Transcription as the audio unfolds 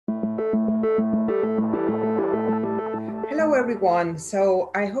Hello everyone.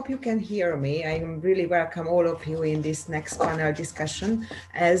 So I hope you can hear me. I really welcome all of you in this next panel discussion,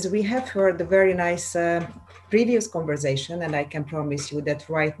 as we have heard a very nice previous conversation, and I can promise you that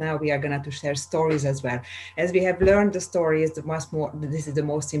right now we are going to share stories as well. As we have learned the stories, this is the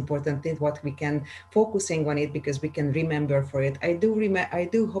most important thing, what we can focusing on it, because we can remember for it. I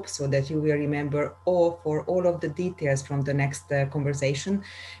do hope so that you will remember for all of the details from the next conversation,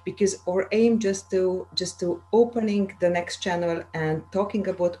 because our aim just to opening the next channel and talking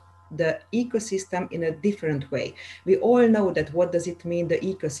about the ecosystem in a different way. We all know that what does it mean, the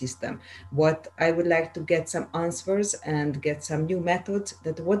ecosystem. What I would like to get some answers and get some new methods,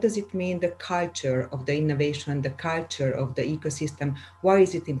 that what does it mean, the culture of the innovation, the culture of the ecosystem, why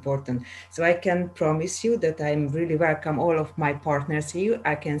is it important? So I can promise you that I'm really welcome all of my partners here.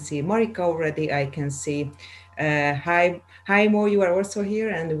 I can see Marika already, I can see hi Mo, you are also here,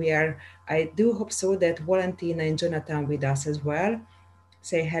 and I do hope so that Valentina and Jonathan with us as well.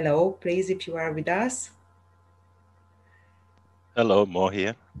 Say hello, please, if you are with us. Hello, Mo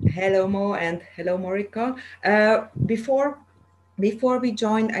here. Hello, Mo, and hello, Marika. Before we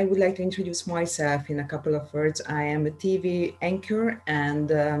join, I would like to introduce myself in a couple of words. I am a TV anchor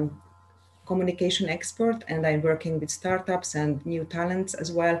and communication expert, and I'm working with startups and new talents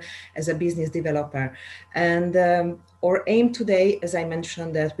as well as a business developer. And our aim today, as I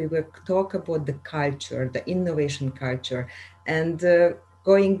mentioned, that we will talk about the culture, the innovation culture. And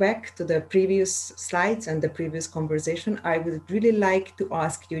going back to the previous slides and the previous conversation, I would really like to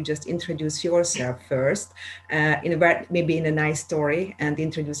ask you just introduce yourself first, maybe in a nice story, and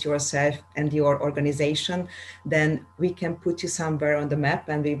introduce yourself and your organization. Then we can put you somewhere on the map,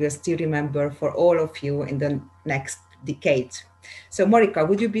 and we will still remember for all of you in the next decade. So Marika,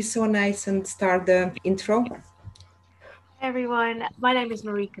 would you be so nice and start the intro? Hi everyone, my name is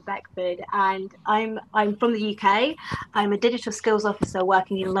Marika Beckford, and I'm from the UK. I'm a digital skills officer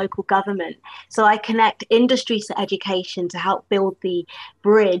working in local government. So I connect industry to education to help build the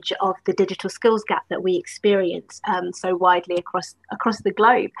bridge of the digital skills gap that we experience so widely across the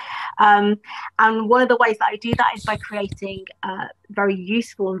globe. And one of the ways that I do that is by creating very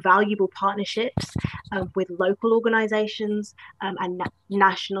useful and valuable partnerships with local organisations and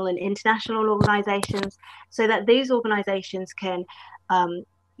national and international organisations, so that these organisations can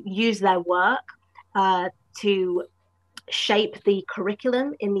use their work to shape the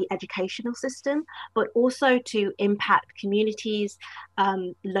curriculum in the educational system, but also to impact communities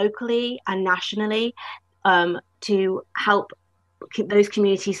locally and nationally, to help those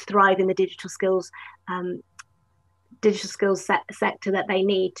communities thrive in the digital skills sector that they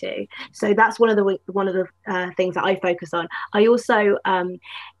need to. So that's one of the things that I focus on. I also I'm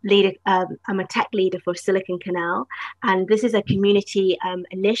a tech leader for Silicon Canal, and this is a community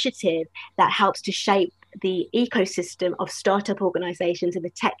initiative that helps to shape the ecosystem of startup organizations in the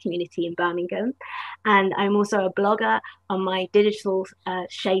tech community in Birmingham. And I'm also a blogger on my Digital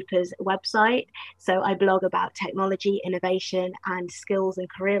Shapers website. So I blog about technology, innovation, and skills and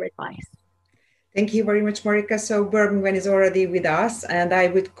career advice. Thank you very much, Marika. So Birmingham is already with us, and I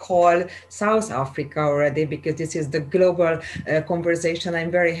would call South Africa already, because this is the global conversation.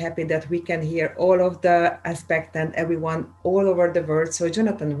 I'm very happy that we can hear all of the aspects and everyone all over the world. So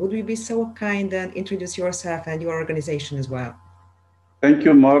Jonathan, would you be so kind and introduce yourself and your organization as well? Thank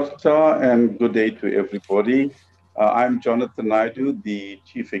you, Marta, and good day to everybody. I'm Jonathan Naidu, the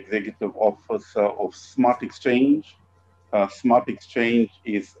Chief Executive Officer of Smart Exchange. Smart Exchange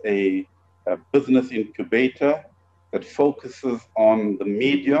is a business incubator that focuses on the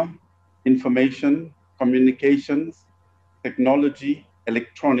media, information, communications, technology,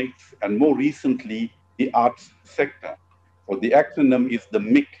 electronics, and more recently, the arts sector. So the acronym is the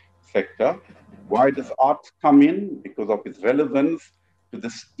MIC sector. Why does arts come in? Because of its relevance to the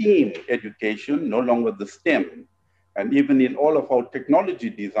STEAM education, no longer the STEM. And even in all of our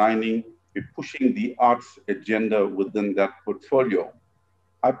technology designing, we're pushing the arts agenda within that portfolio.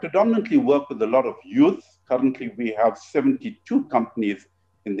 I predominantly work with a lot of youth. Currently, we have 72 companies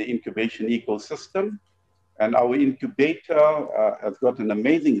in the incubation ecosystem. And our incubator has got an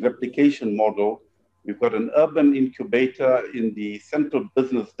amazing replication model. We've got an urban incubator in the central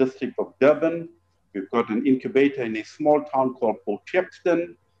business district of Durban. We've got an incubator in a small town called Port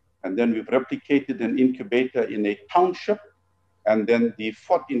Shepstone. And then we've replicated an incubator in a township. And then the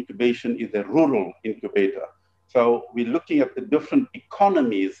fourth incubation is a rural incubator. So we're looking at the different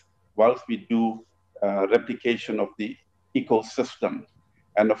economies whilst we do replication of the ecosystem.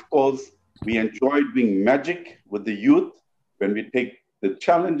 And of course, we enjoy doing magic with the youth when we take the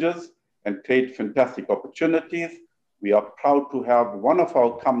challenges and create fantastic opportunities. We are proud to have one of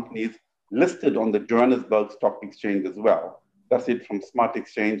our companies listed on the Johannesburg Stock Exchange as well. That's it from Smart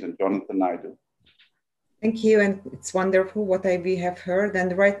Exchange and Jonathan Naidu. Thank you, and it's wonderful what we have heard.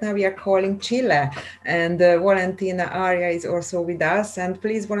 And right now we are calling Chile, and Valentina Aria is also with us. And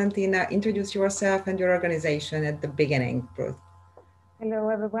please, Valentina, introduce yourself and your organization at the beginning. Hello,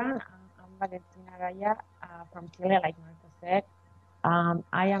 everyone. I'm Valentina Araya from Chile, like Marta said.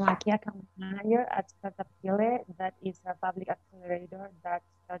 I am a key account manager at Startup Chile, that is a public accelerator that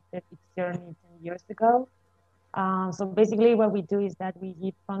started its journey 10 years ago. So basically what we do is that we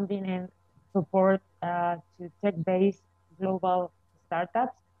give funding and support to tech-based global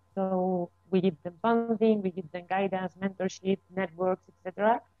startups. So we give them funding, we give them guidance, mentorship, networks,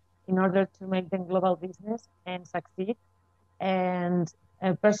 etc., in order to make them global business and succeed. And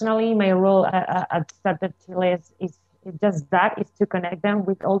personally, my role at Startup Chile is just that, is to connect them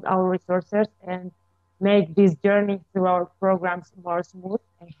with all our resources and make this journey through our programs more smooth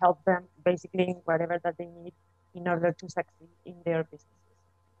and help them basically in whatever that they need in order to succeed in their businesses.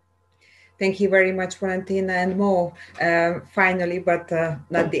 Thank you very much, Valentina. And Mo, finally, but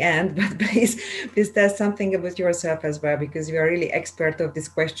not the end, but please tell something about yourself as well, because you are really expert of this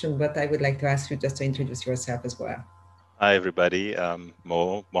question, but I would like to ask you just to introduce yourself as well. Hi, everybody.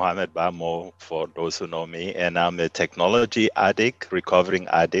 Mohammed Ba, Mo, for those who know me, and I'm a technology addict, recovering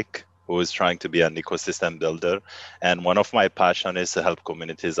addict, who is trying to be an ecosystem builder. And one of my passions is to help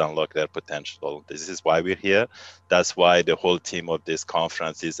communities unlock their potential. This is why we're here. That's why the whole team of this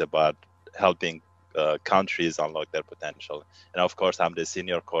conference is about helping countries unlock their potential. And of course, I'm the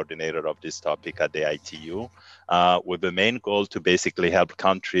senior coordinator of this topic at the ITU, with the main goal to basically help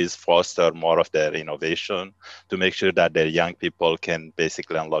countries foster more of their innovation, to make sure that their young people can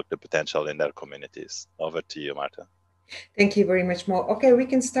basically unlock the potential in their communities. Over to you, Marta. Thank you very much, Mo. Okay, we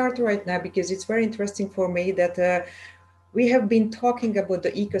can start right now, because it's very interesting for me that we have been talking about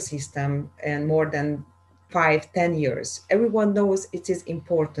the ecosystem and more than 5-10 years. Everyone knows it is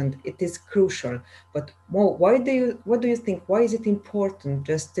important, it is crucial. But Mo, what do you think? Why is it important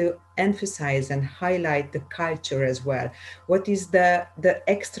just to emphasize and highlight the culture as well? What is the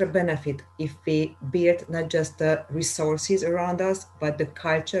extra benefit if we build not just the resources around us, but the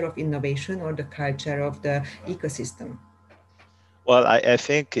culture of innovation or the culture of the ecosystem? Well, I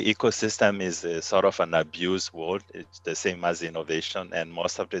think ecosystem is a sort of an abused word. It's the same as innovation, and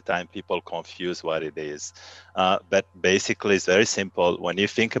most of the time people confuse what it is. But basically, it's very simple. When you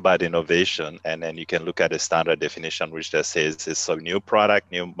think about innovation, and then you can look at a standard definition, which just says it's a new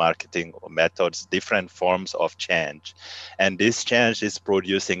product, new marketing methods, different forms of change. And this change is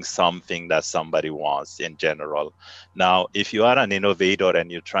producing something that somebody wants in general. Now, if you are an innovator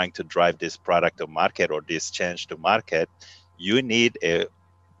and you're trying to drive this product to market or this change to market, you need a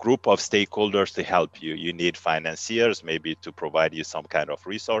group of stakeholders to help you. You need financiers, maybe to provide you some kind of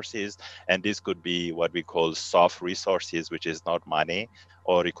resources. And this could be what we call soft resources, which is not money,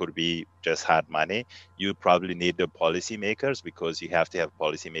 or it could be just hard money. You probably need the policymakers, because you have to have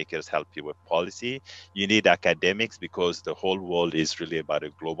policymakers help you with policy. You need academics, because the whole world is really about a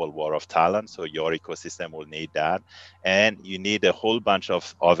global war of talent. So your ecosystem will need that. And you need a whole bunch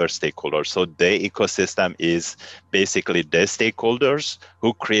of other stakeholders. So the ecosystem is basically the stakeholders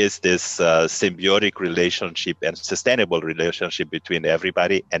who creates this symbiotic relationship and sustainable relationship between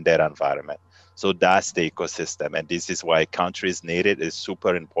everybody and their environment. So that's the ecosystem. And this is why countries need it. It's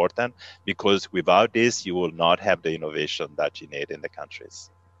super important, because without this, you will not have the innovation that you need in the countries.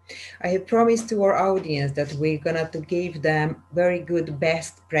 I have promised to our audience that we're gonna to give them very good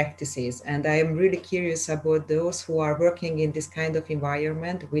best practices. And I am really curious about those who are working in this kind of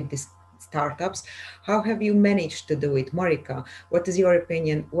environment with these startups. How have you managed to do it? Marika, what is your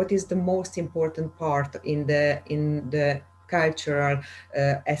opinion? What is the most important part in the cultural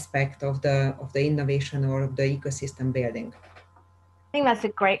aspect of the innovation or of the ecosystem building? I think that's a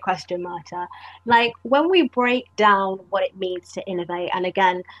great question, Marta. Like, when we break down what it means to innovate, and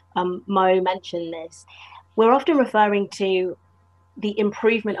again, Mo mentioned this, we're often referring to the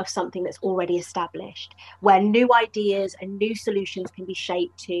improvement of something that's already established, where new ideas and new solutions can be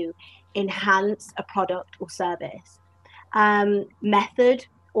shaped to enhance a product or service, method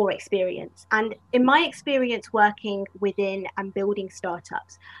or experience. And in my experience working within and building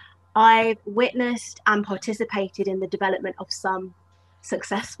startups, I've witnessed and participated in the development of some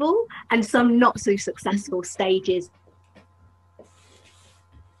successful and some not so successful stages.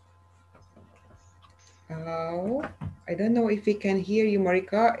 I don't know if we can hear you,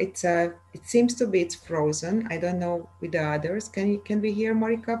 Marika. It seems to be it's frozen. I don't know with the others. Can we hear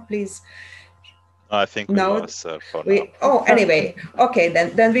Marika, please? I think we No, lost for now. Anyway, okay,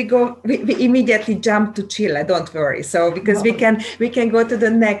 then we immediately jump to Chile. Don't worry. So because we can go to the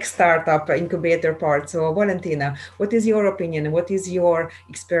next startup incubator part. So Valentina, what is your opinion? What is your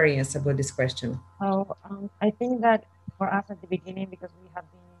experience about this question? So I think that for us at the beginning, because we have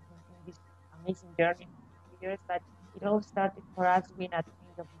been in this amazing journey for 2 years, but it all started for us being a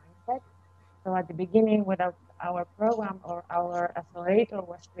change of mindset. So at the beginning, without our program or our accelerator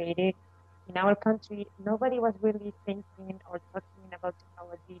was created in our country, nobody was really thinking or talking about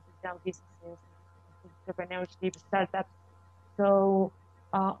technology, digital businesses, entrepreneurship, startups. So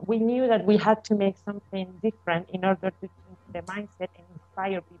we knew that we had to make something different in order to change the mindset and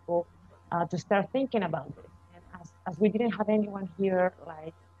inspire people to start thinking about this. And as we didn't have anyone here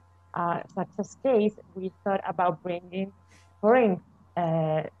like success case, we thought about bringing foreign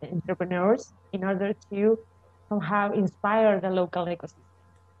entrepreneurs in order to somehow inspire the local ecosystem.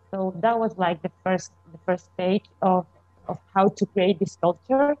 So that was like the first stage of how to create this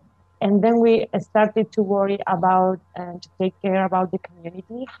culture. And then we started to worry about and to take care about the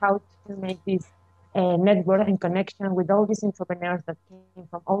community, how to make this network and connection with all these entrepreneurs that came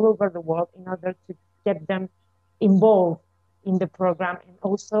from all over the world in order to get them involved in the program. And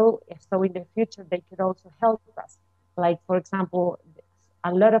also, so in the future, they could also help us. Like, for example,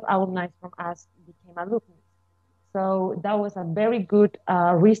 a lot of alumni from us became alumni. So that was a very good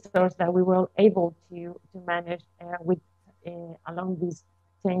resource that we were able to manage with along these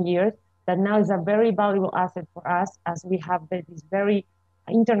 10 years. That now is a very valuable asset for us as we have this very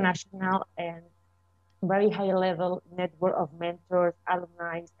international and very high level network of mentors,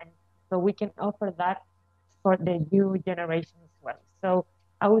 alumni, and so we can offer that for the new generation as well. So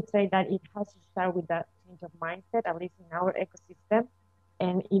I would say that it has to start with that change of mindset, at least in our ecosystem.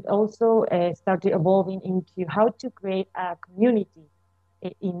 And it also started evolving into how to create a community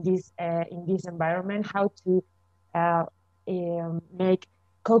in this environment, how to make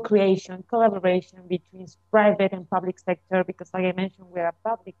co-creation, collaboration between private and public sector, because like I mentioned, we're a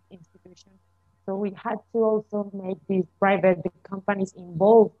public institution. So we had to also make these private companies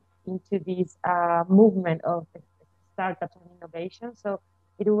involved into this movement of startups and innovation. So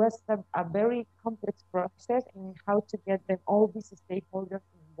it was a very complex process in how to get them, all these stakeholders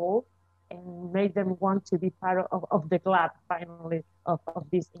involved and make them want to be part of the club, finally, of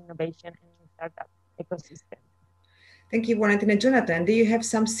this innovation and startup ecosystem. Thank you, Valentina. Jonathan, do you have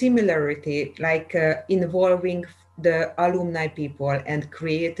some similarity, like involving the alumni people and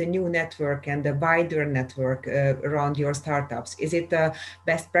create a new network and a wider network around your startups? Is it a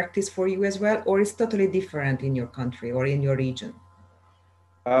best practice for you as well, or is it totally different in your country or in your region?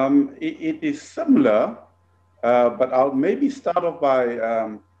 It is similar, but I'll maybe start off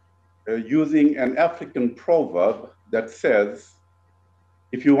by using an African proverb that says,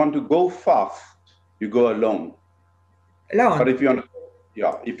 if you want to go fast, you go alone. But if you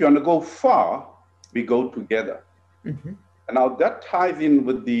want to go far, we go together. Mm-hmm. And now that ties in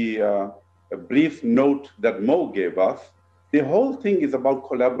with the brief note that Mo gave us. The whole thing is about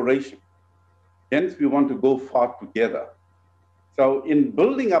collaboration. Hence, we want to go far together. So in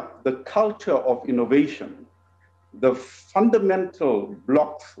building up the culture of innovation, the fundamental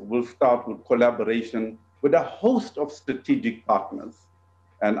blocks will start with collaboration with a host of strategic partners.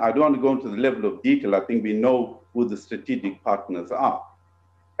 And I don't want to go into the level of detail. I think we know who the strategic partners are.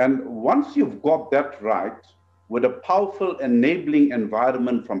 And once you've got that right, with a powerful enabling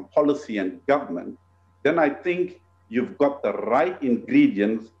environment from policy and government, then I think you've got the right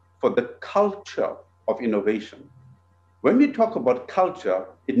ingredients for the culture of innovation. When we talk about culture,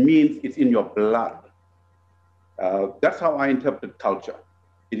 it means it's in your blood. That's how I interpret culture.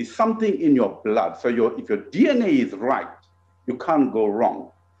 It is something in your blood. So if your DNA is right, you can't go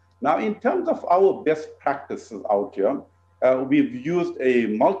wrong. Now, in terms of our best practices out here, we've used a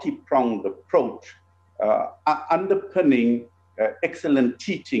multi-pronged approach underpinning excellent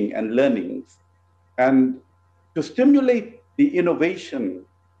teaching and learnings. And to stimulate the innovation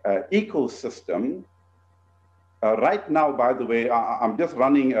ecosystem, right now, by the way, I'm just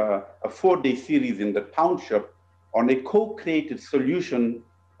running a 4-day series in the township on a co-created solution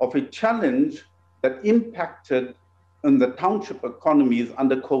of a challenge that impacted in the township economies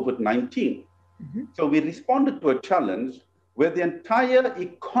under COVID-19. Mm-hmm. So we responded to a challenge where the entire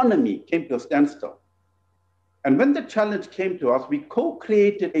economy came to a standstill. And when the challenge came to us, we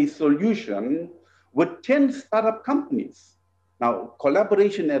co-created a solution with 10 startup companies. Now,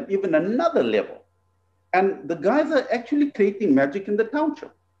 collaboration at even another level. And the guys are actually creating magic in the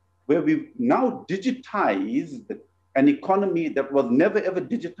township, where we've now digitized an economy that was never ever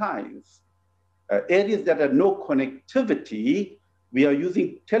digitized. Areas that had no connectivity We are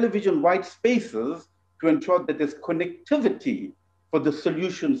using television white spaces to ensure that there's connectivity for the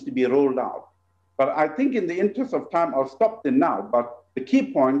solutions to be rolled out. But I think in the interest of time, I'll stop there now. But the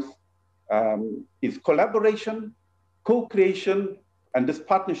key points is collaboration, co-creation, and this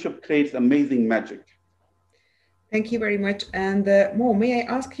partnership creates amazing magic. Thank you very much. And Mo, may I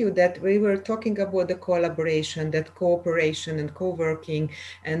ask you that we were talking about the collaboration, that cooperation and co-working,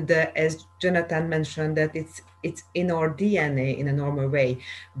 and as Jonathan mentioned, that it's in our DNA in a normal way.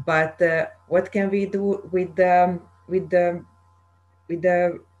 But what can we do with the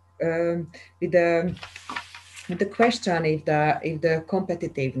question if the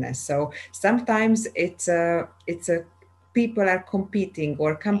competitiveness? So sometimes it's a people are competing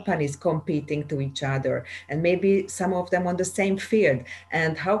or companies competing to each other, and maybe some of them on the same field.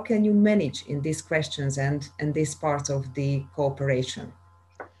 And how can you manage in these questions and these parts of the cooperation?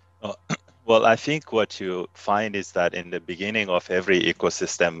 Well, I think what you find is that in the beginning of every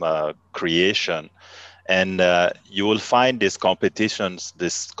ecosystem creation, and you will find these competitions,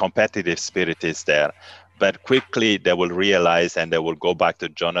 this competitive spirit is there. But quickly they will realize, and they will go back to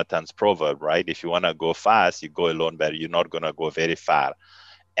Jonathan's proverb, right? If you want to go fast, you go alone, but you're not going to go very far.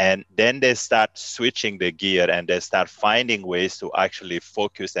 And then they start switching the gear, and they start finding ways to actually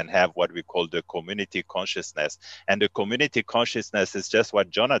focus and have what we call the community consciousness. And the community consciousness is just what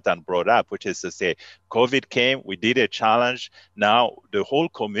Jonathan brought up, which is to say, COVID came, we did a challenge. Now the whole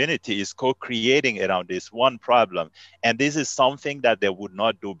community is co-creating around this one problem. And this is something that they would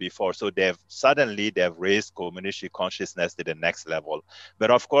not do before. So they've raised community consciousness to the next level.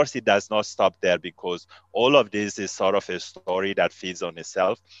 But of course, it does not stop there, because all of this is sort of a story that feeds on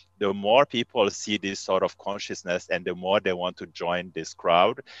itself. The more people see this sort of consciousness, and the more they want to join this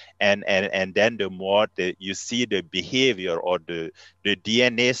crowd, and then the more you see the behavior or the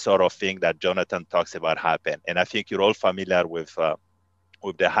DNA sort of thing that Jonathan talks about happen. And I think you're all familiar with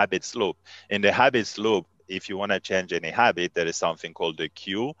the habits loop. In the habits loop, if you want to change any habit, there is something called the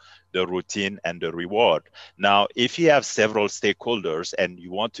cue, the routine, and the reward. Now, if you have several stakeholders and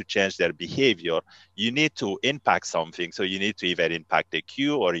you want to change their behavior, you need to impact something. So you need to either impact the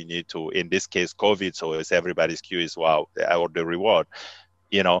cue, or you need to, in this case, COVID, so it's everybody's cue is wow, or the reward,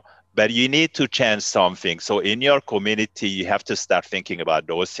 but you need to change something. So in your community, you have to start thinking about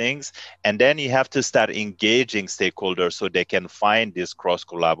those things. And then you have to start engaging stakeholders so they can find these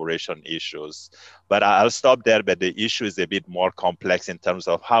cross-collaboration issues. But I'll stop there, but the issue is a bit more complex in terms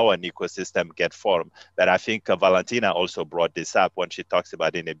of how an ecosystem gets formed. But I think Valentina also brought this up when she talks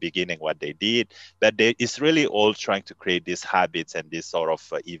about in the beginning what they did. But it's really all trying to create these habits and these sort of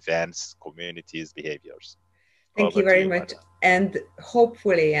events, communities, behaviors. Thank you very much. And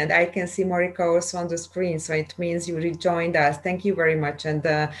hopefully, and I can see Marika also on the screen, so it means you rejoined us. Thank you very much. And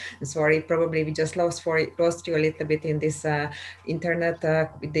sorry, probably we just lost you a little bit in this internet,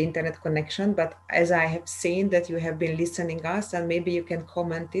 with the internet connection. But as I have seen that you have been listening us, and maybe you can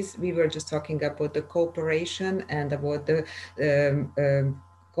comment this. We were just talking about the cooperation and about the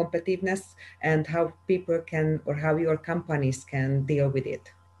competitiveness, and how people can, or how your companies can deal with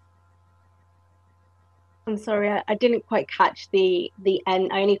it. I'm sorry, I didn't quite catch the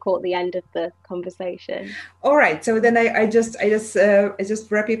end. I only caught the end of the conversation. All right, so then I just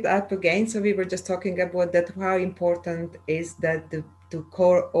wrap it up again. So we were just talking about that, how important is that to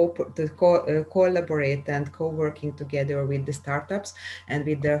collaborate and co-working together with the startups and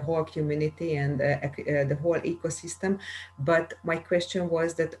with the whole community and the whole ecosystem. But my question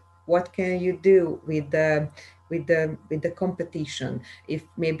was that, what can you do with the competition? If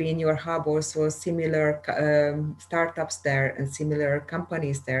maybe in your hub also similar startups there and similar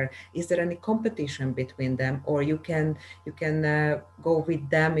companies there, is there any competition between them, or you can go with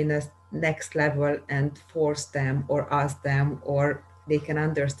them in a next level and force them or ask them, or they can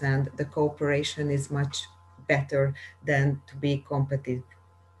understand the cooperation is much better than to be competitive?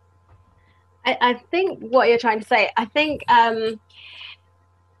 I think what you're trying to say, I think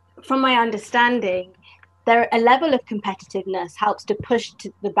from my understanding, a level of competitiveness helps to push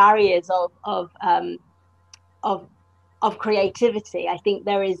to the barriers of creativity. I think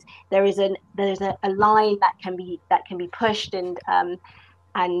there is a line that can be pushed and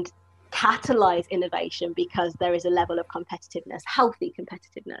catalyze innovation, because there is a level of competitiveness, healthy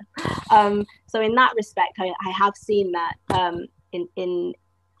competitiveness. So in that respect, I have seen that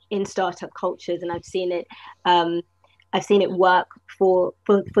in startup cultures, and I've seen it work for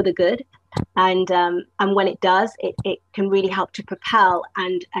the good. And when it does, it can really help to propel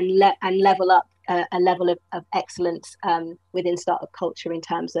and level up a level of excellence within startup culture in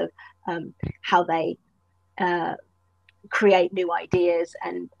terms of how they create new ideas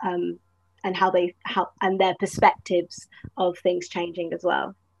and and how and their perspectives of things changing as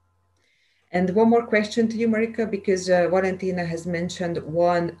well. And one more question to you, Marika, because Valentina has mentioned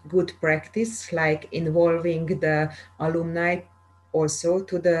one good practice, like involving the alumni also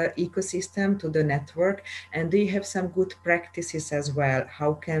to the ecosystem, to the network. And do you have some good practices as well?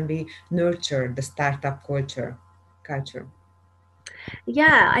 How can we nurture the startup culture?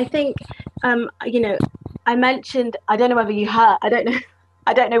 Yeah, I think, I mentioned, I don't know whether you heard, I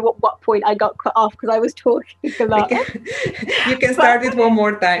don't know what point I got cut off because I was talking a lot. You can start it one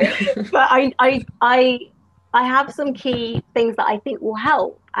more time. But I have some key things that I think will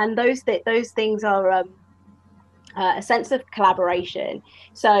help, and those things are a sense of collaboration.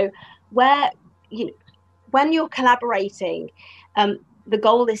 So when you're collaborating, the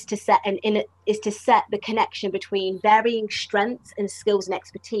goal is to set the connection between varying strengths and skills and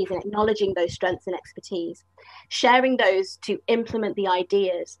expertise, and acknowledging those strengths and expertise, sharing those to implement the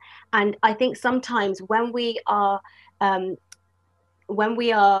ideas. And I think sometimes when we are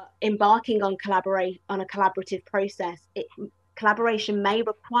embarking on a collaborative process, collaboration may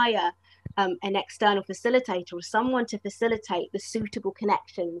require an external facilitator or someone to facilitate the suitable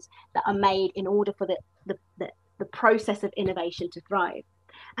connections that are made in order for the process of innovation to thrive.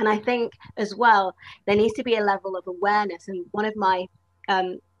 And I think as well, there needs to be a level of awareness. And one of my,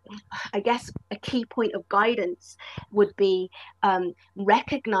 I guess, a key point of guidance would be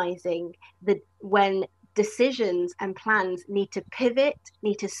recognizing that when decisions and plans need to pivot,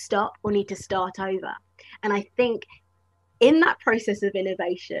 need to stop, or need to start over. And I think in that process of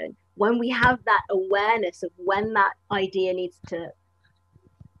innovation, when we have that awareness of when that idea needs to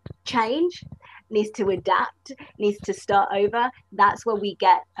change, needs to adapt, needs to start over, that's where we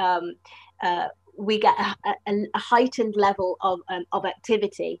get a heightened level of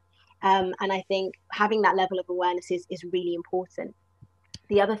activity. And I think having that level of awareness is really important.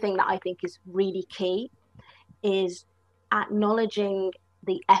 The other thing that I think is really key is acknowledging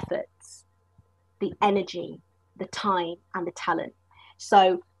the efforts, the energy, the time, and the talent.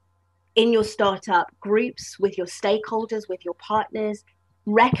 So in your startup groups, with your stakeholders, with your partners,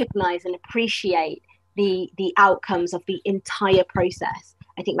 recognize and appreciate the outcomes of the entire process.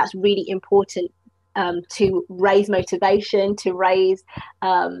 I think that's really important to raise motivation, to raise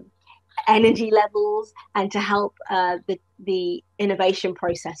energy levels, and to help the innovation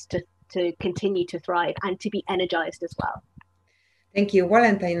process to continue to thrive and to be energized as well. Thank you.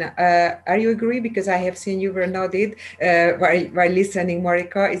 Valentina, are you agree? Because I have seen you were nodded while listening,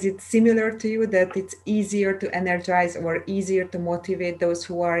 Marika. Is it similar to you that it's easier to energize or easier to motivate those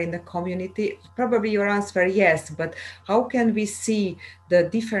who are in the community? Probably your answer, yes, but how can we see the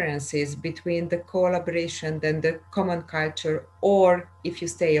differences between the collaboration and the common culture, or if you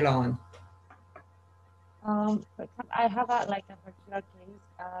stay alone? For example, I have a particular case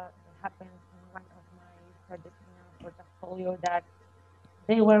that happens in one of my projects in our portfolio, that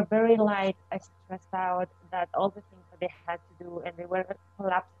they were very stressed out, that all the things that they had to do, and they were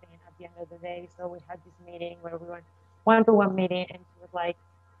collapsing at the end of the day. So we had this meeting where we went one-to-one meeting, and she was like,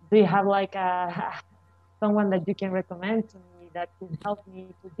 do you have someone that you can recommend to me that can help me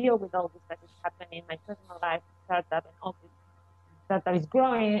to deal with all this that is happening in my personal life, startup, and all this startup is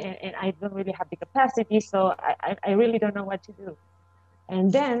growing, and I don't really have the capacity, so I really don't know what to do.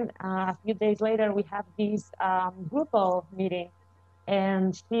 And then a few days later, we have this Drupal meeting,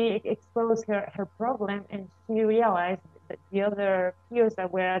 and she exposed her problem, and she realized that the other peers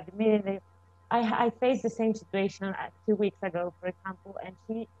that were at the meeting, I faced the same situation 2 weeks ago, for example, and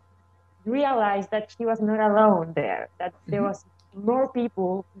she realized that she was not alone there, that there was more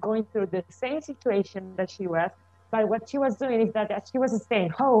people going through the same situation that she was. But what she was doing is that she was staying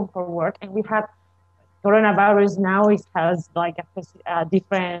home for work, and we have coronavirus now. It has a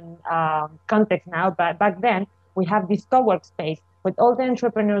different context now, but back then we have this co-work space with all the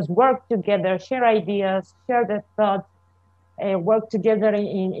entrepreneurs work together, share ideas, share their thoughts, work together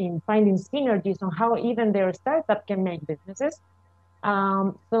in finding synergies on how even their startup can make businesses.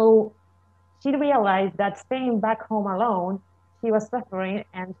 So she realized that staying back home alone, she was suffering,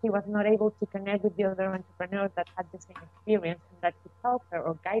 and she was not able to connect with the other entrepreneurs that had the same experience and that could help her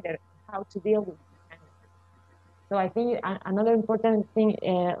or guide her how to deal with it. So I think another important thing,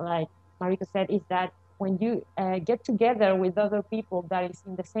 like Marika said, is that when you get together with other people that is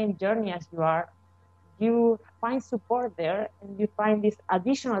in the same journey as you are, you find support there, and you find this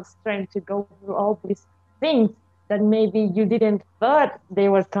additional strength to go through all these things that maybe you didn't thought they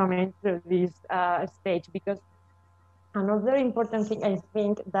were coming through this stage. Because another important thing I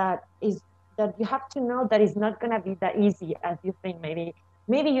think that is that you have to know that it's not going to be that easy as you think.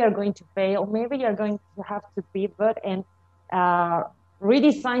 Maybe you're going to fail, maybe you're going to have to pivot, and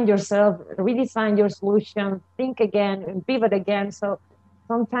redesign yourself, redesign your solution, think again, and pivot again. So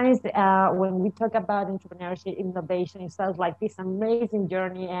sometimes when we talk about entrepreneurship, innovation, it sounds like this amazing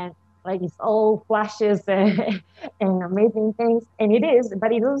journey and like it's all flashes and amazing things. And it is,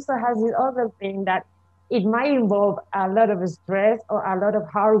 but it also has this other thing that it might involve a lot of stress or a lot of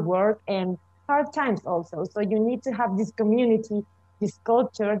hard work and hard times also. So you need to have this community, this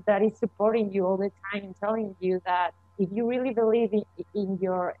culture that is supporting you all the time and telling you that if you really believe in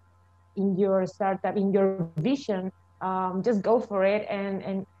your startup, in your vision, just go for it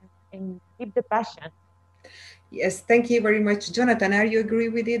and keep the passion. Yes, thank you very much. Jonathan, are you agree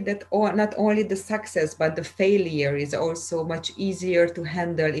with it that not only the success, but the failure is also much easier to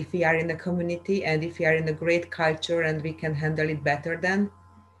handle if we are in a community and if we are in a great culture and we can handle it better then?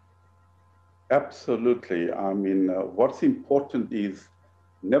 Absolutely. I mean, what's important is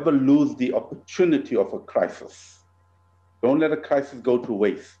never lose the opportunity of a crisis. Don't let a crisis go to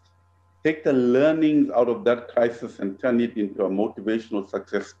waste. Take the learnings out of that crisis and turn it into a motivational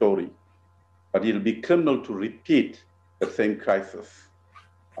success story. But it'll be criminal to repeat the same crisis.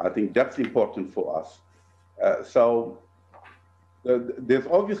 I think that's important for us. There's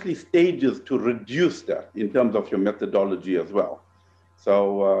obviously stages to reduce that in terms of your methodology as well.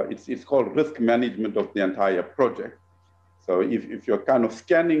 So it's called risk management of the entire project. So if your kind of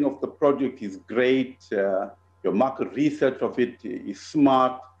scanning of the project is great, your market research of it is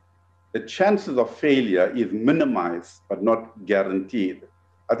smart, the chances of failure is minimized, but not guaranteed.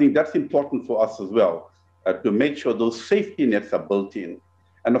 I think that's important for us as well, to make sure those safety nets are built in.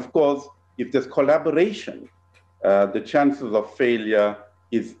 And of course, if there's collaboration, the chances of failure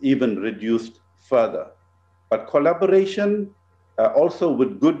is even reduced further. But collaboration also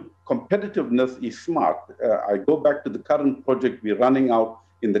with good competitiveness is smart. I go back to the current project we're running out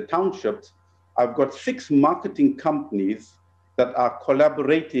in the townships. I've got 6 marketing companies that are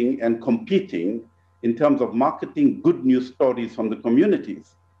collaborating and competing in terms of marketing good news stories from the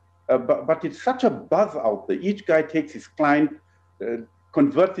communities. But it's such a buzz out there. Each guy takes his client,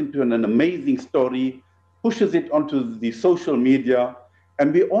 converts into an amazing story, pushes it onto the social media,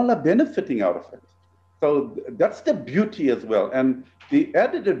 and we all are benefiting out of it. So that's the beauty as well. And the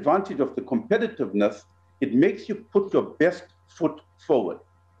added advantage of the competitiveness, it makes you put your best foot forward.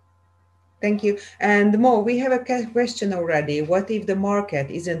 Thank you. And Mo, we have a question already. What if the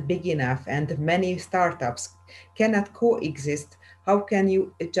market isn't big enough and many startups cannot coexist? How can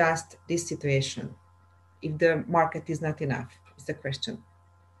you adjust this situation if the market is not enough? Is the question.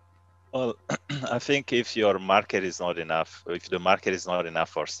 Well, I think if your market is not enough, if the market is not enough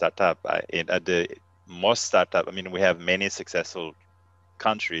for startup, at the most startup, I mean, we have many successful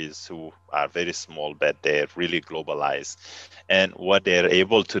countries who are very small, but they're really globalized. And what they're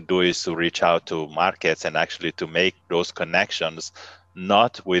able to do is to reach out to markets and actually to make those connections,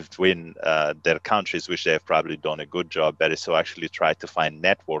 not within their countries, which they've probably done a good job, but is to actually try to find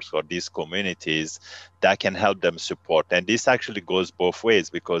networks for these communities that can help them support. And this actually goes both ways,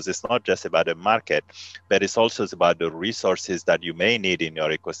 because it's not just about the market, but it's also about the resources that you may need in your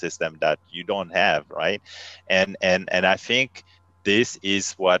ecosystem that you don't have, right? And I think this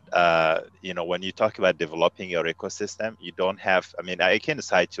is what, when you talk about developing your ecosystem, you don't have, I mean, I can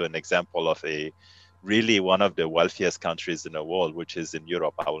cite you an example of really one of the wealthiest countries in the world, which is in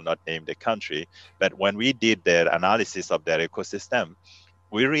Europe. I will not name the country, but when we did their analysis of their ecosystem,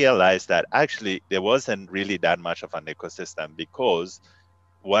 we realized that actually there wasn't really that much of an ecosystem, because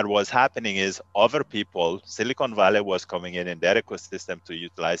what was happening is other people, Silicon Valley was coming in their ecosystem to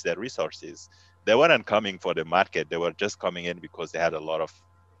utilize their resources. They weren't coming for the market. They were just coming in because they had a lot of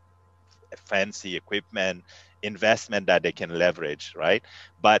fancy equipment, investment that they can leverage, right?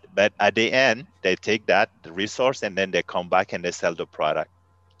 But at the end, they take the resource, and then they come back and they sell the product.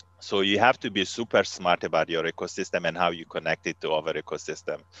 So you have to be super smart about your ecosystem and how you connect it to other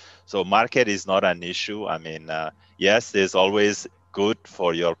ecosystem. So market is not an issue. I mean, yes, there's always good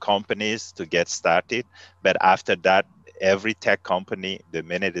for your companies to get started, but after that, every tech company, the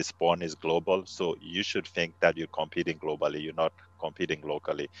minute it's born, is global. So you should think that you're competing globally. You're not competing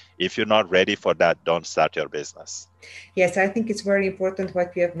locally. If you're not ready for that, don't start your business. Yes, I think it's very important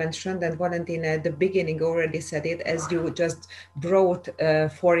what we have mentioned, and Valentina at the beginning already said it, as you just brought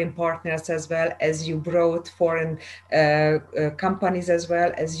foreign partners as well, as you brought foreign companies as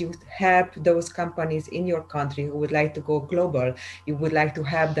well, as you help those companies in your country who would like to go global, you would like to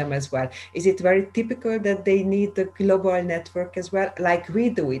help them as well. Is it very typical that they need the global network as well, like we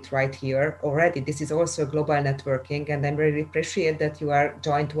do it right here already? This is also global networking, and I'm really appreciate appreciate that you are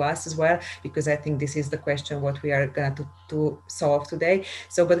joined to us as well, because I think this is the question what we are going to solve today.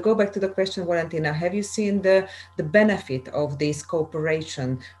 So, but go back to the question, Valentina, have you seen the benefit of this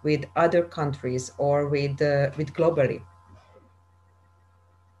cooperation with other countries or with globally?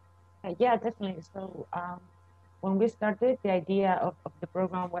 Yeah, definitely. So when we started, the idea of the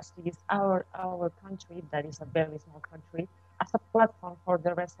program was to use our country, that is a very small country, as a platform for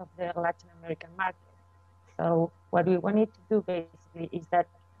the rest of the Latin American market. So what we wanted to do basically is that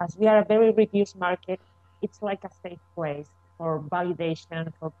as we are a very reduced market, it's like a safe place for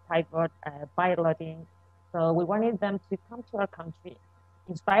validation, for piloting. So we wanted them to come to our country,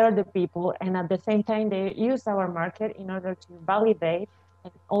 inspire the people, and at the same time, they use our market in order to validate.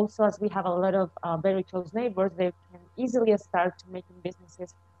 And also, as we have a lot of very close neighbors, they can easily start to making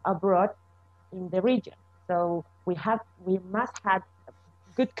businesses abroad in the region. So we must have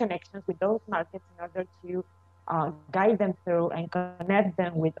good connections with those markets in order to guide them through and connect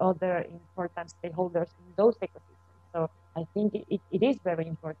them with other important stakeholders in those ecosystems. So I think it is very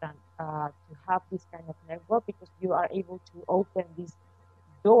important to have this kind of network, because you are able to open these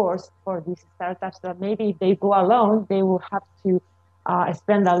doors for these startups that maybe if they go alone, they will have to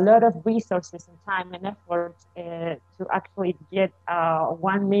spend a lot of resources and time and effort to actually get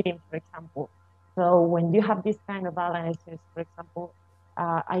one meeting, for example. So when you have this kind of alliances, for example,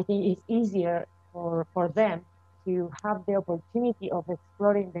 I think it's easier for them to have the opportunity of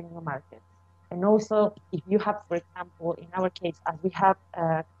exploring the new markets. And also, if you have, for example, in our case, as we have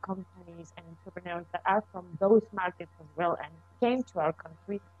companies and entrepreneurs that are from those markets as well and came to our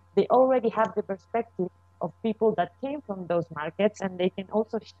country, they already have the perspective of people that came from those markets, and they can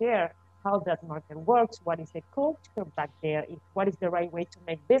also share how that market works, what is the culture back there, what is the right way to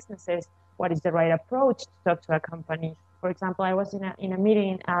make businesses, what is the right approach to talk to a company. For example, I was in a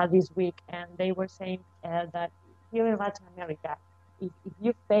meeting this week, and they were saying that here in Latin America, if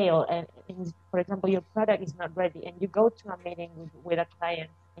you fail and, for example, your product is not ready and you go to a meeting with a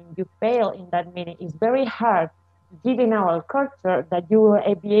client and you fail in that meeting, it's very hard, given our culture, that you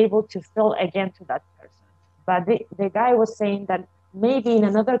will be able to sell again to that person. But the guy was saying that maybe in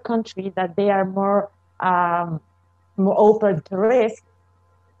another country that they are more open to risk,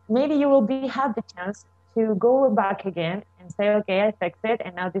 maybe you will have the chance to go back again and say, okay, I fixed it,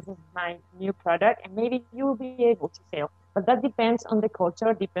 and now this is my new product, and maybe you will be able to sell. But that depends on the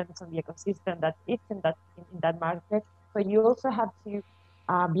culture, depends on the ecosystem that it's in that market. So you also have to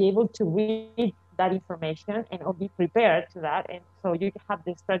be able to read that information and be prepared to that. And so you have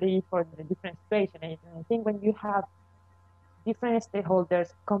the strategy for the different situation. And I think when you have different stakeholders,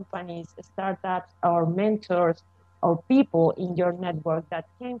 companies, startups, or mentors, or people in your network that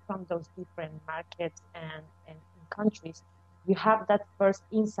came from those different markets and countries, you have that first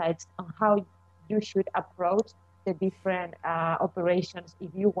insights on how you should approach the different operations if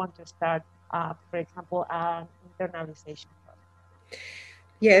you want to start, for example, an internalization process.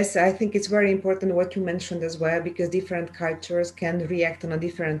 Yes, I think it's very important what you mentioned as well, because different cultures can react in a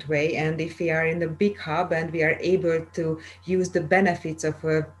different way. And if we are in the big hub and we are able to use the benefits of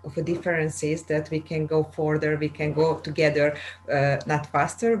differences, that we can go further, we can go together, not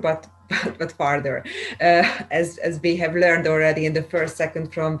faster, but farther, as we have learned already in the first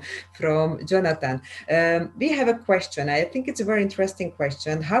second from Jonathan. We have a question. I think it's a very interesting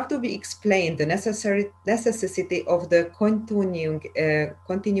question. How do we explain the necessity of the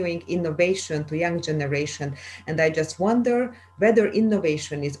continuing innovation to young generation? And I just wonder whether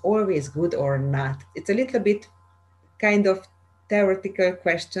innovation is always good or not. It's a little bit kind of theoretical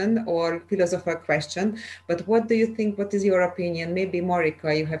question or philosophical question, but what do you think? What is your opinion? Maybe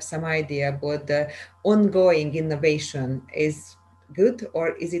Marika, you have some idea about the ongoing innovation. Is good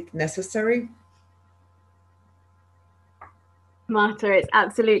or is it necessary? Marta, it's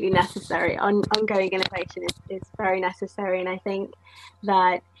absolutely necessary. Ongoing innovation is very necessary, and I think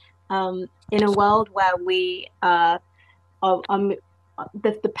that in a world where we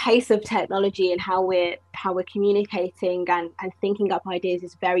the pace of technology and how we're communicating and thinking up ideas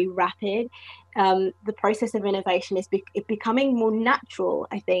is very rapid. The process of innovation is becoming more natural,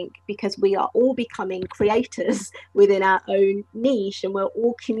 I think, because we are all becoming creators within our own niche, and we're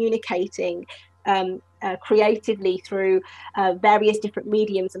all communicating creatively through various different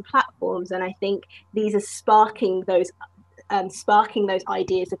mediums and platforms. And I think these are sparking those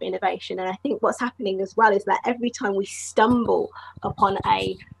ideas of innovation. And I think what's happening as well is that every time we stumble upon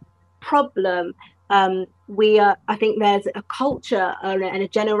a problem, I think there's a culture and a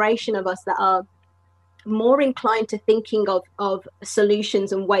generation of us that are more inclined to thinking of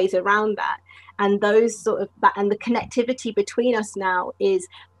solutions and ways around that. And those sort of and the connectivity between us now is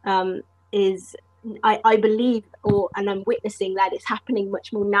I believe, and I'm witnessing that it's happening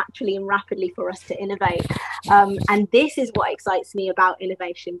much more naturally and rapidly for us to innovate. And this is what excites me about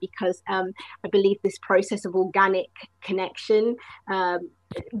innovation, because I believe this process of organic connection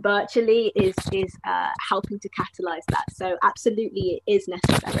virtually is helping to catalyze that. So absolutely, it is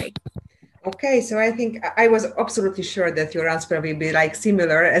necessary. Okay, so I think I was absolutely sure that your answer will be like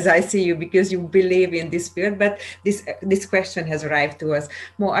similar as I see you, because you believe in this field. But this question has arrived to us.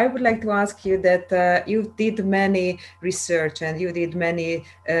 Mo, I would like to ask you that you did many research and you did many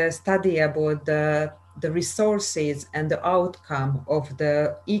study about the resources and the outcome of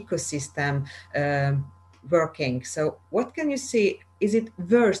the ecosystem working. So what can you say? Is it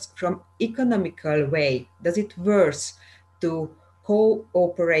worse from economical way? Does it worse to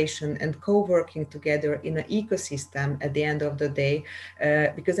cooperation and co-working together in an ecosystem at the end of the day?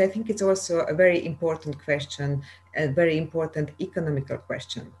 Because I think it's also a very important question, a very important economical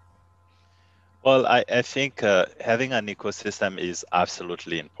question. Well, I think having an ecosystem is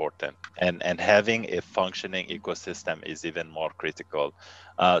absolutely important, and having a functioning ecosystem is even more critical.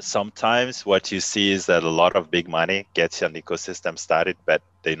 Sometimes what you see is that a lot of big money gets an ecosystem started, but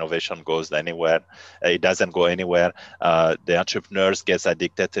the innovation goes anywhere. It doesn't go anywhere. The entrepreneurs gets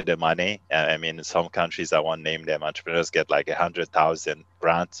addicted to the money. I mean, in some countries, I won't name them, entrepreneurs get like 100,000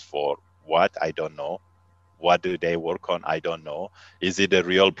 grants for what? I don't know. What do they work on? I don't know. Is it a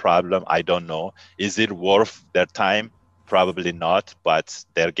real problem? I don't know. Is it worth their time? Probably not, but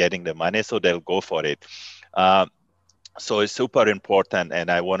they're getting the money, so they'll go for it. So it's super important, and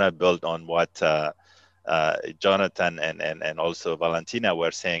I want to build on what Jonathan and also Valentina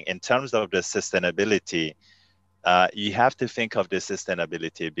were saying. In terms of the sustainability, you have to think of the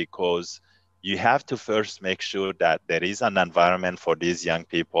sustainability, because you have to first make sure that there is an environment for these young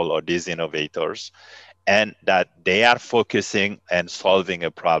people or these innovators, and that they are focusing and solving a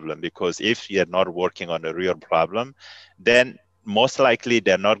problem. Because if you're not working on a real problem, then most likely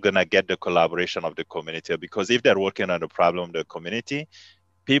they're not going to get the collaboration of the community. Because if they're working on a problem of the community,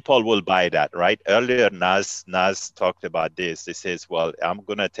 people will buy that, right? Earlier, Naz talked about this. He says, well, I'm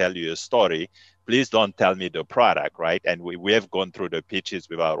going to tell you a story. Please don't tell me the product, right? And we have gone through the pitches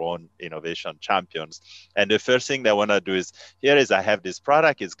with our own innovation champions. And the first thing they want to do is, I have this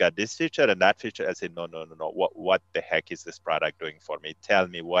product, it's got this feature and that feature. I say, no. What the heck is this product doing for me? Tell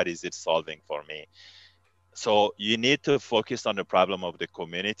me, what is it solving for me? So you need to focus on the problem of the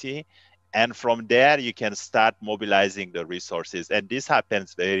community. And from there, you can start mobilizing the resources. And this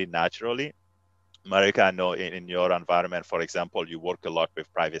happens very naturally. Marika, I know in your environment, for example, you work a lot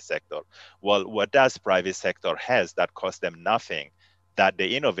with private sector. Well, what does private sector has that costs them nothing, that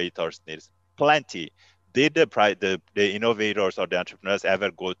the innovators need? Plenty. Did the innovators or the entrepreneurs ever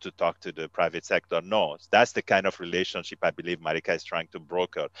go to talk to the private sector? No. That's the kind of relationship I believe Marika is trying to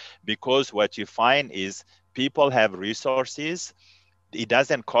broker. Because what you find is people have resources, it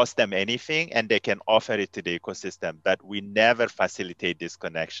doesn't cost them anything, and they can offer it to the ecosystem, but we never facilitate this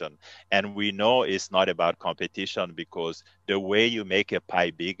connection. And we know it's not about competition, because the way you make a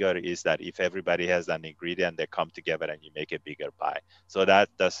pie bigger is that if everybody has an ingredient, they come together and you make a bigger pie. So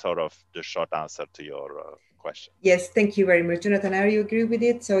that's sort of the short answer to your question. Yes, thank you very much, Jonathan. Are you agree with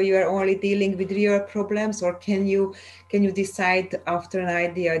it? So you are only dealing with real problems, or can you decide after an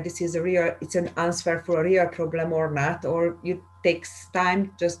idea it's an answer for a real problem or not, or you takes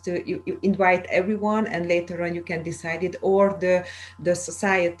time just to you invite everyone and later on you can decide it, or the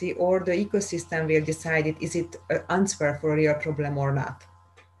society or the ecosystem will decide it, is it an answer for a real problem or not?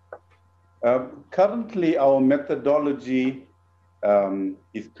 Currently, our methodology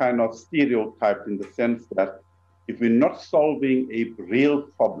is kind of stereotyped in the sense that if we're not solving a real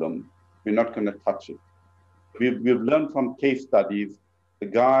problem, we're not going to touch it. We've learned from case studies, the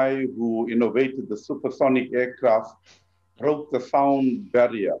guy who innovated the supersonic aircraft broke the sound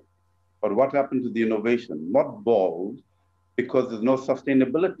barrier. But what happened to the innovation? Not bald, because there's no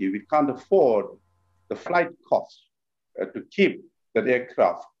sustainability. We can't afford the flight costs to keep that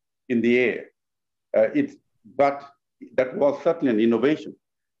aircraft in the air. But that was certainly an innovation.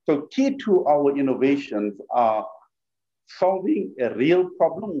 So key to our innovations are solving a real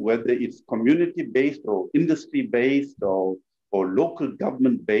problem, whether it's community-based or industry-based or local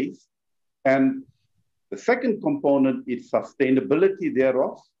government-based. And the second component is sustainability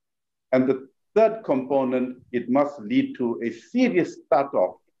thereof. And the third component, it must lead to a serious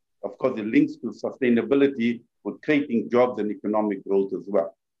start-off. Of course, it links to sustainability with creating jobs and economic growth as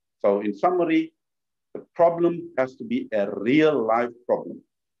well. So in summary, the problem has to be a real life problem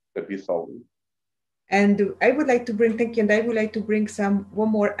that we're solving. And I would like to bring, thank you, and I would like to bring one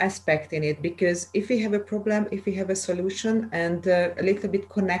more aspect in it, because if we have a problem, if we have a solution, and a little bit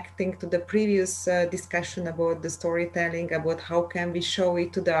connecting to the previous discussion about the storytelling, about how can we show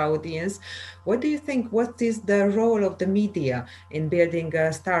it to the audience, what do you think, what is the role of the media in building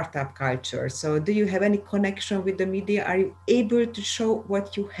a startup culture? So do you have any connection with the media? Are you able to show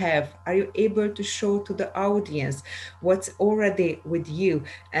what you have? Are you able to show to the audience what's already with you?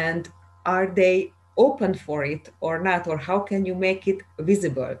 And are they open for it or not, or how can you make it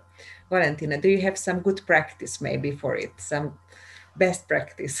visible? Valentina, do you have some good practice maybe for it, some best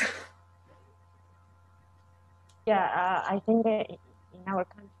practice? Yeah, I think that in our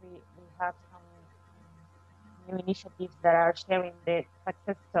country we have some new initiatives that are sharing the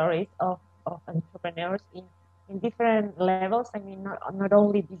success stories of entrepreneurs in different levels. I mean, not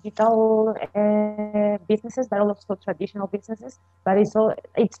only digital businesses, but also traditional businesses. But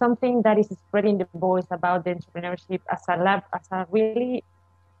it's something that is spreading the voice about the entrepreneurship as a really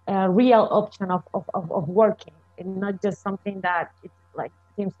real option of working, and not just something that it's like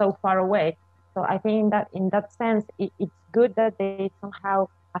seems so far away. So I think that in that sense, it's good that they somehow,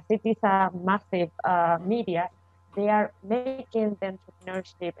 as it is a massive media, they are making the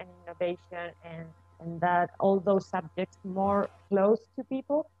entrepreneurship and innovation and that all those subjects more close to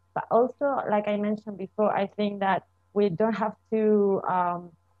people. But also, like I mentioned before, I think that we don't have to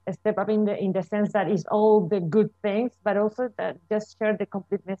step up in the sense that it's all the good things, but also that just share the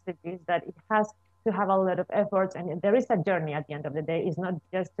complete messages that it has to have a lot of efforts, and there is a journey at the end of the day. It's not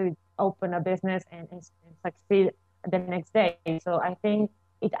just to open a business and succeed the next day. So I think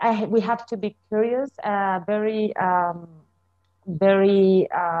we have to be curious, very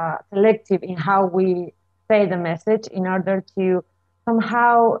selective in how we say the message in order to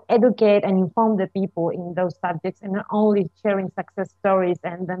somehow educate and inform the people in those subjects, and not only sharing success stories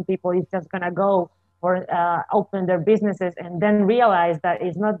and then people is just going to go or open their businesses and then realize that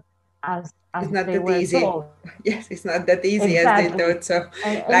it's not as It's not they that were easy. told. Yes, it's not that easy as they Exactly. thought. So,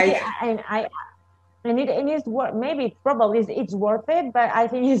 and like, I and it is worth, maybe it's probably it's worth it, but I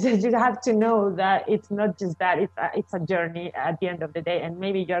think it's, you have to know that it's not just that, it's a journey at the end of the day, and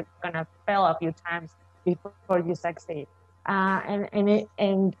maybe you're gonna fail a few times before you succeed. And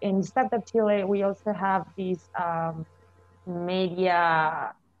in Startup Chile we also have these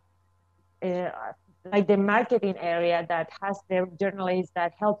media, uh, like the marketing area that has their journalists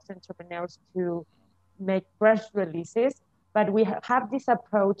that helps entrepreneurs to make press releases. But we have this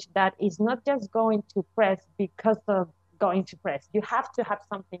approach that is not just going to press because of going to press. You have to have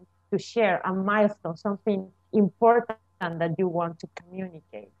something to share, a milestone, something important that you want to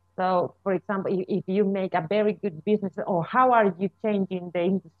communicate. So, for example, if you make a very good business, or how are you changing the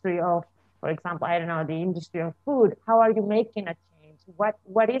industry of, for example, I don't know, the industry of food, how are you making a change?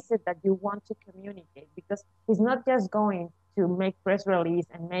 What is it that you want to communicate? Because it's not just going to make press release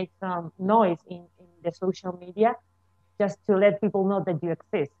and make some noise in the social media just to let people know that you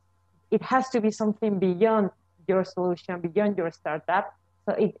exist. It has to be something beyond your solution, beyond your startup.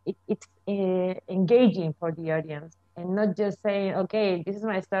 So it's engaging for the audience, and not just saying, okay, this is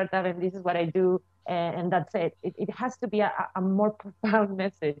my startup and this is what I do, and that's it. It has to be a more profound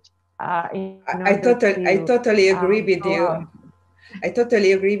message in order I to totally agree with go out. you. I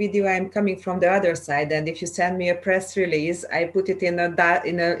totally agree with you. I'm coming from the other side, and if you send me a press release, I put it in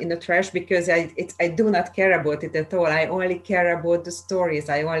a trash, because I do not care about it at all. I only care about the stories.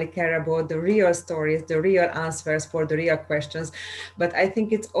 I only care about the real stories, the real answers for the real questions. But I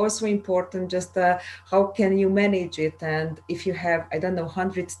think it's also important just how can you manage it, and if you have, I don't know,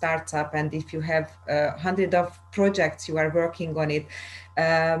 100 startup, and if you have 100 of projects you are working on it.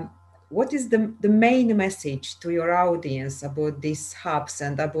 What is the main message to your audience about these hubs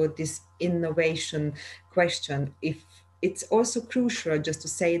and about this innovation question? If it's also crucial just to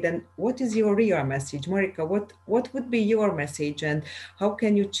say, then what is your real message? Marika, what would be your message, and how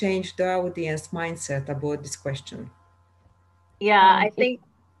can you change the audience mindset about this question? Yeah, I think,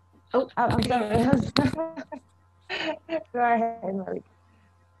 oh, I'm sorry. Go ahead, Marie.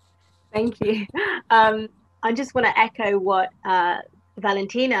 thank you. I just want to echo what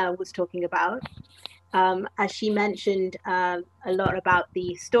Valentina was talking about. As she mentioned a lot about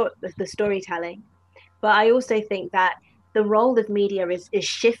the storytelling, but I also think that the role of media is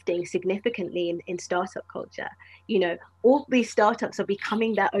shifting significantly in startup culture. You know, all these startups are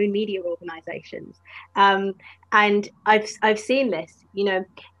becoming their own media organizations, and I've seen this. You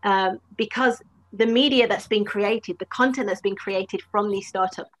know, because the media that's been created, the content that's been created from these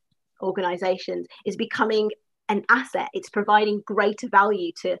startup organizations is becoming an asset. It's providing greater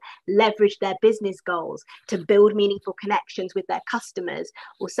value to leverage their business goals, to build meaningful connections with their customers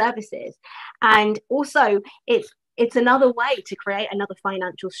or services. And also it's another way to create another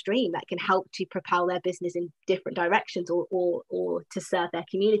financial stream that can help to propel their business in different directions or to serve their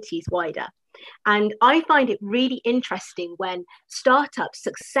communities wider. And I find it really interesting when startups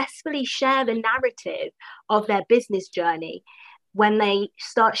successfully share the narrative of their business journey, when they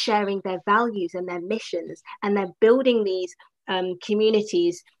start sharing their values and their missions, and they're building these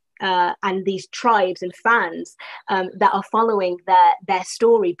communities and these tribes and fans that are following their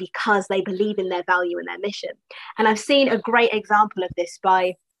story because they believe in their value and their mission. And I've seen a great example of this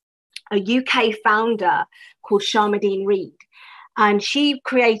by a UK founder called Sharmadean Reed. And she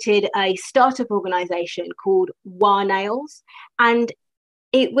created a startup organization called War Nails. And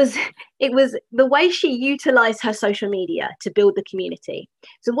it was the way she utilized her social media to build the community.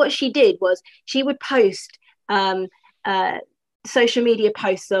 So what she did was she would post social media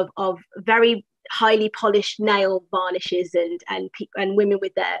posts of very highly polished nail varnishes and women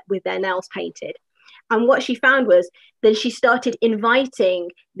with their nails painted. And what she found was then she started inviting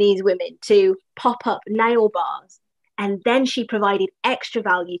these women to pop up nail bars. And then she provided extra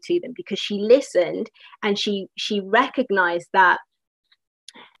value to them because she listened and she recognized that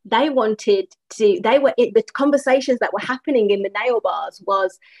the conversations that were happening in the nail bars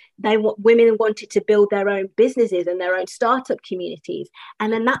was women wanted to build their own businesses and their own startup communities.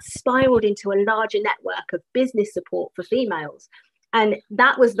 And then that spiraled into a larger network of business support for females. And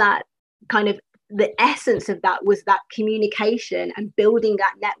that was that kind of the essence of that was that communication and building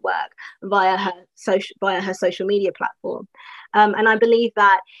that network via her social media platform. And I believe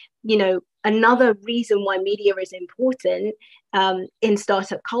that, you know, another reason why media is important in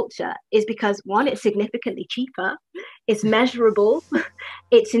startup culture is because, one, it's significantly cheaper, it's measurable,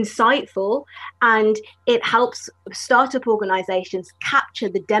 it's insightful, and it helps startup organizations capture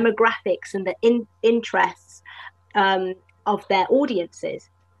the demographics and the interests of their audiences.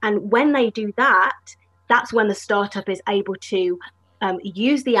 And when they do that, that's when the startup is able to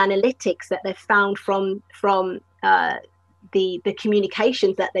use the analytics that they've found from the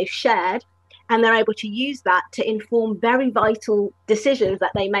communications that they've shared, and they're able to use that to inform very vital decisions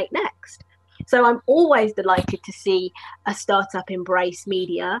that they make next. So I'm always delighted to see a startup embrace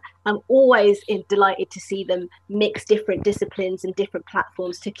media. I'm always delighted to see them mix different disciplines and different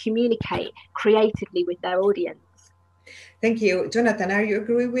platforms to communicate creatively with their audience. Thank you. Jonathan, are you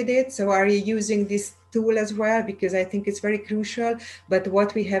agree with it? So are you using this tool as well? Because I think it's very crucial, but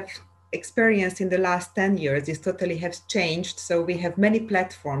what we have experienced in the last 10 years is totally has changed. So we have many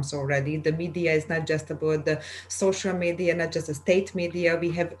platforms already. The media is not just about the social media, not just the state media.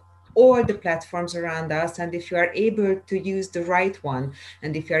 We have all the platforms around us. And if you are able to use the right one,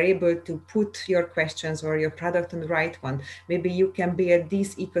 and if you're able to put your questions or your product on the right one, maybe you can build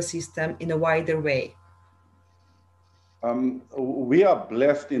this ecosystem in a wider way. We are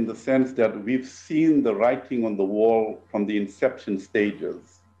blessed in the sense that we've seen the writing on the wall from the inception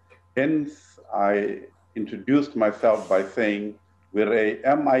stages. Hence, I introduced myself by saying we're a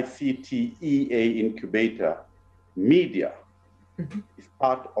MICTEA incubator. Media is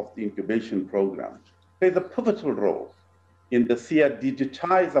part of the incubation program. Plays a pivotal role in the SIA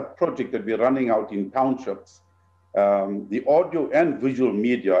Digitizer project that we're running out in townships. The audio and visual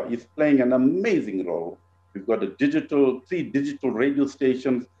media is playing an amazing role. We've got 3 digital radio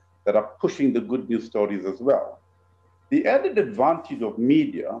stations that are pushing the good news stories as well. The added advantage of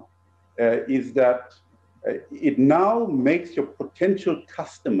media is that it now makes your potential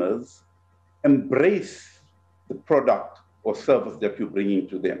customers embrace the product or service that you're bringing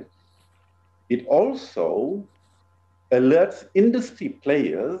to them. It also alerts industry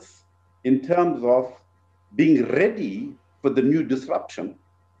players in terms of being ready for the new disruption.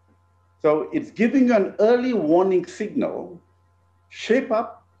 So it's giving you an early warning signal, shape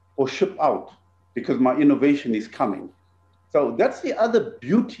up or ship out, because my innovation is coming. So that's the other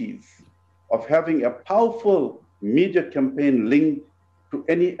beauties of having a powerful media campaign linked to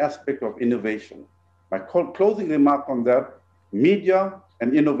any aspect of innovation. My closing remark on that, media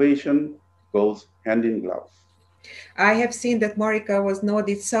and innovation goes hand in glove. I have seen that Marika was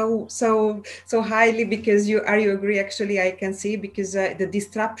noted so highly because you agree? Actually, I can see because the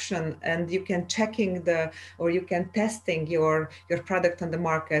disruption and you can you can testing your product on the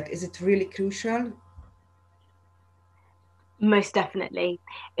market. Is it really crucial? Most definitely,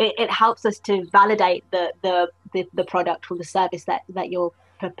 it helps us to validate the product or the service that you're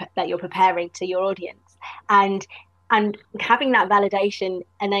preparing to your audience, and having that validation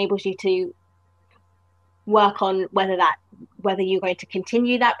enables you to work on whether you're going to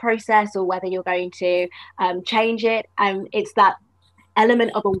continue that process or whether you're going to change it. And it's that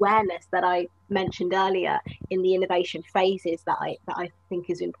element of awareness that I mentioned earlier in the innovation phases that I think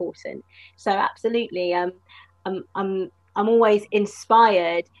is important. So absolutely, I'm always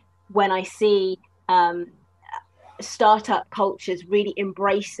inspired when I see startup cultures really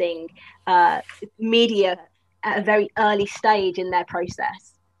embracing media at a very early stage in their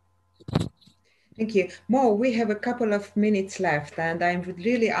process. Thank you. Mo, we have a couple of minutes left, and I would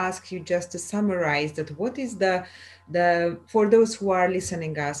really ask you just to summarize that what is the for those who are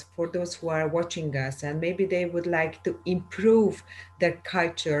listening us, for those who are watching us, and maybe they would like to improve the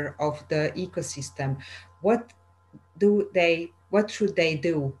culture of the ecosystem, what should they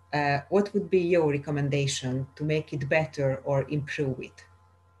do? What would be your recommendation to make it better or improve it?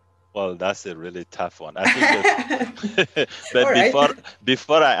 Well, that's a really tough one. I think but All right.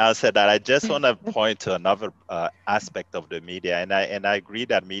 before I answer that, I just want to point to another aspect of the media, and I agree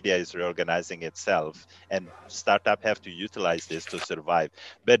that media is reorganizing itself, and startup have to utilize this to survive.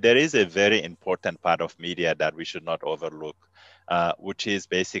 But there is a very important part of media that we should not overlook, which is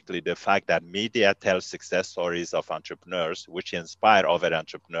basically the fact that media tells success stories of entrepreneurs, which inspire other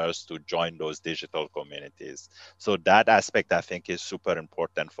entrepreneurs to join those digital communities. So that aspect, I think, is super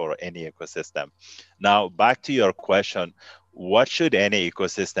important for any ecosystem. Now, back to your question, what should any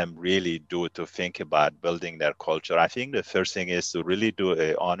ecosystem really do to think about building their culture? I think the first thing is to really do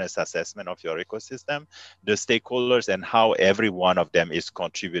an honest assessment of your ecosystem, the stakeholders, and how every one of them is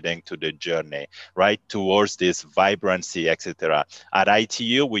contributing to the journey, right, towards this vibrancy, etc. At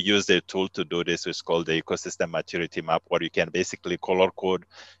ITU, we use a tool to do this. It's called the ecosystem maturity map, where you can basically color code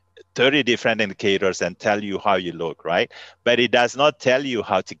 30 different indicators and tell you how you look, right? But it does not tell you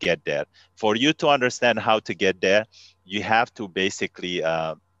how to get there. For you to understand how to get there, you have to basically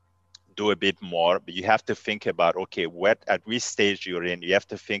do a bit more, but you have to think about, okay, at which stage you're in. You have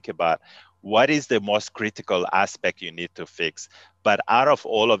to think about what is the most critical aspect you need to fix. But out of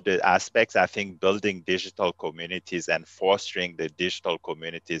all of the aspects, I think building digital communities and fostering the digital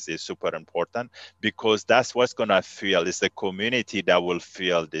communities is super important, because that's what's going to fuel. It's the community that will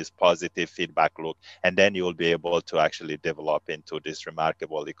fuel this positive feedback loop. And then you'll be able to actually develop into this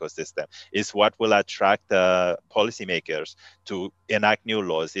remarkable ecosystem. It's what will attract policymakers to enact new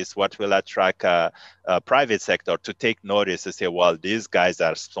laws. It's what will attract private sector to take notice, to say, well, these guys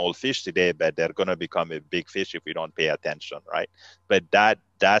are small fish today, but they're going to become a big fish if we don't pay attention, right? But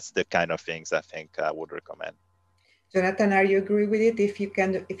that's the kind of things I think I would recommend. Jonathan, are you agree with it? If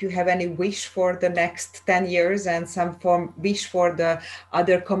you have any wish for the next 10 years and some form wish for the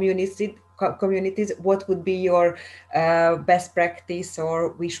other communities, what would be your best practice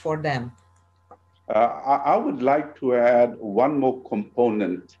or wish for them? I would like to add one more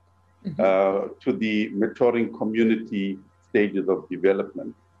component to the maturing community stages of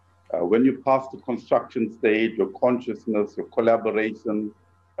development. When you pass the construction stage, your consciousness, your collaboration,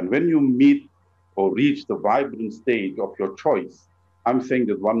 and when you meet or reach the vibrant stage of your choice, I'm saying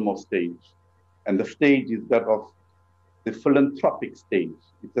there's one more stage. And the stage is that of the philanthropic stage.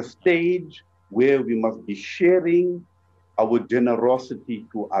 It's a stage where we must be sharing our generosity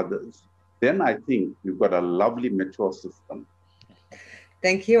to others. Then I think we've got a lovely mature system.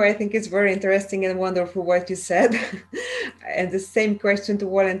 Thank you. I think it's very interesting and wonderful what you said. And the same question to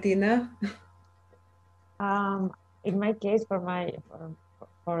Valentina. In my case, for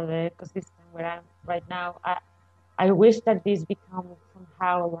the ecosystem where I'm right now, I wish that this becomes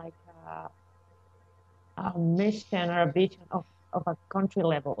somehow like a mission or a vision of a country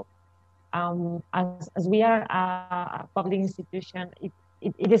level. As we are a public institution,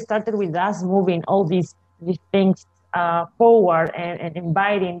 it started with us moving all these things forward and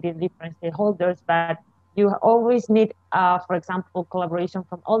inviting the different stakeholders, but you always need, for example, collaboration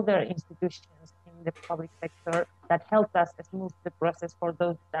from other institutions in the public sector that help us smooth the process for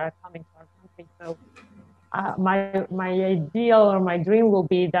those that are coming to our country. So my ideal or my dream will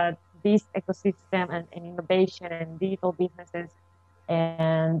be that this ecosystem and innovation and digital businesses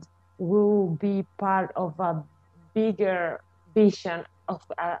and will be part of a bigger vision of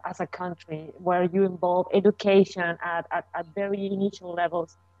as a country, where you involve education at very initial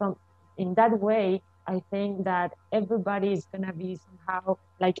levels. From in that way, I think that everybody is going to be somehow,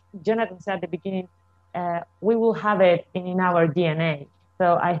 like Jonathan said at the beginning, we will have it in our DNA.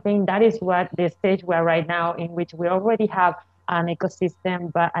 So I think that is what the stage we are right now, in which we already have an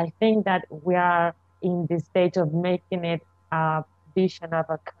ecosystem, but I think that we are in the stage of making it a vision of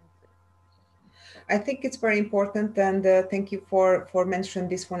a country. I think it's very important, and thank you for mentioning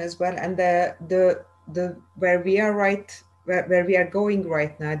this one as well. And the where we are right where we are going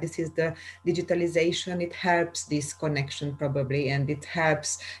right now. This is the digitalization. It helps this connection probably, and it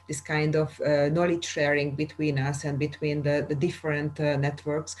helps this kind of knowledge sharing between us and between the different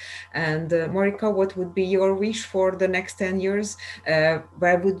networks. And Marika, what would be your wish for the next 10 years?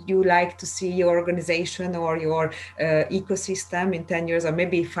 Where would you like to see your organization or your ecosystem in 10 years? Or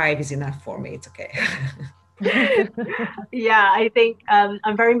maybe 5 is enough for me, it's okay. Yeah, I think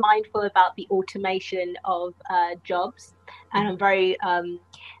I'm very mindful about the automation of jobs, and I'm very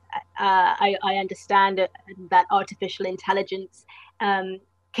I understand that artificial intelligence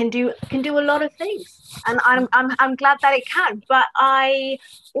can do a lot of things, and I'm glad that it can. But I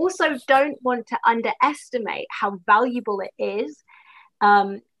also don't want to underestimate how valuable it is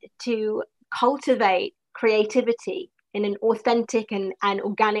to cultivate creativity in an authentic and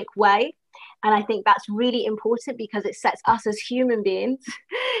organic way. And I think that's really important because it sets us as human beings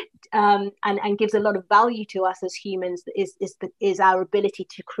and gives a lot of value to us as humans, is our ability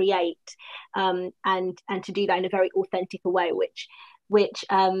to create and to do that in a very authentic way, which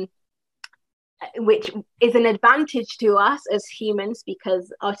is an advantage to us as humans,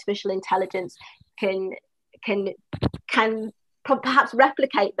 because artificial intelligence can perhaps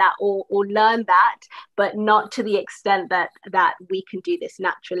replicate that or learn that, but not to the extent that we can do this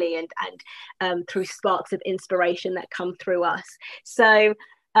naturally and through sparks of inspiration that come through us. So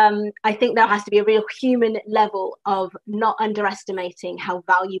I think there has to be a real human level of not underestimating how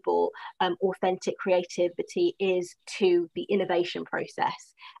valuable authentic creativity is to the innovation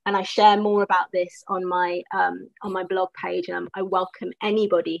process. And I share more about this on my blog page, and I welcome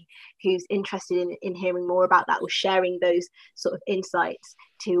anybody who's interested in hearing more about that or sharing those sort of insights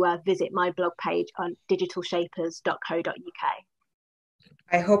to visit my blog page on digitalshapers.co.uk.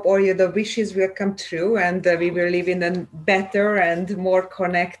 I hope all your the wishes will come true, and we will live in a better and more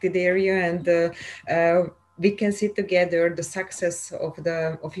connected area, and we can see together the success of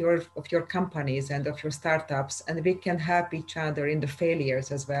your companies and of your startups, and we can help each other in the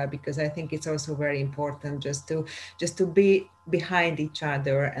failures as well, because I think it's also very important just to be behind each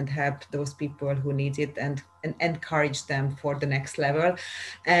other and help those people who need it and encourage them for the next level.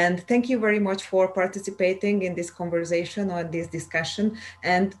 And thank you very much for participating in this conversation or this discussion.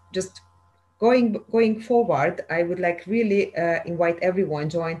 And just going forward, I would like really invite everyone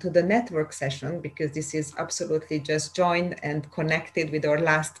join to the network session, because this is absolutely just joined and connected with our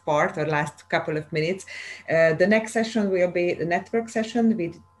last part, our last couple of minutes. The next session will be the network session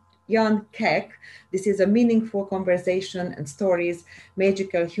with Jan Keck. This is a meaningful conversation and stories,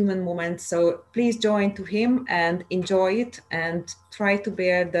 magical human moments. So please join to him and enjoy it and try to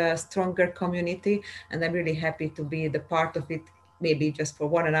build a stronger community. And I'm really happy to be the part of it, maybe just for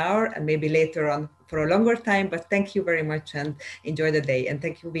 1 hour and maybe later on for a longer time. But thank you very much and enjoy the day. And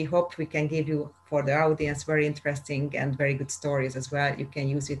thank you. We hope we can give you, for the audience, very interesting and very good stories as well. You can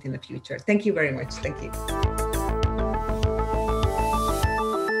use it in the future. Thank you very much. Thank you.